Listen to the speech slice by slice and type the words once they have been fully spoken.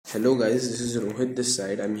Hello guys, this is Rohit this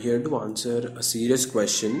side. I'm here to answer a serious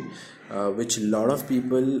question which a lot of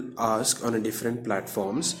people ask on a different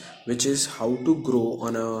platforms, which is how to grow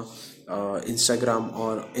on a Instagram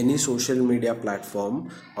or any social media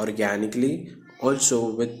platform organically,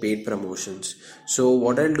 also with paid promotions. So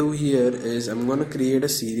what I'll do here is I'm going to create a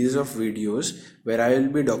series of videos where I will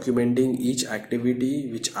be documenting each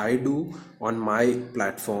activity which I do on my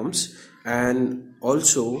platforms, and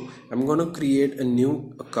also I'm going to create a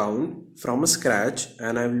new account from scratch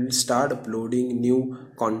and I will start uploading new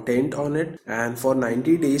content on it. And for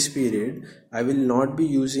 90 days period I will not be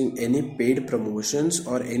using any paid promotions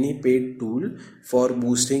or any paid tool for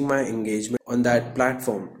boosting my engagement on that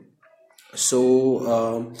platform.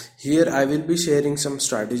 So here I will be sharing some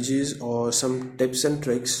strategies or some tips and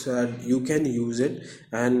tricks that you can use it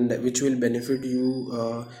and which will benefit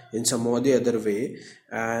you in some or the other way,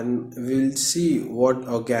 and we'll see what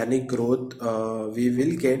organic growth we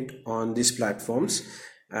will get on these platforms.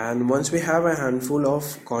 And once we have a handful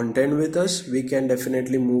of content with us, we can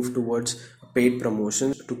definitely move towards paid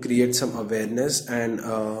promotions to create some awareness and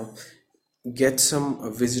get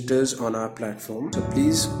some visitors on our platform. So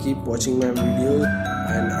please keep watching my videos,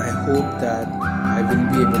 and I hope that I will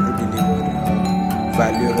be able to deliver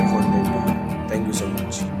valuable content.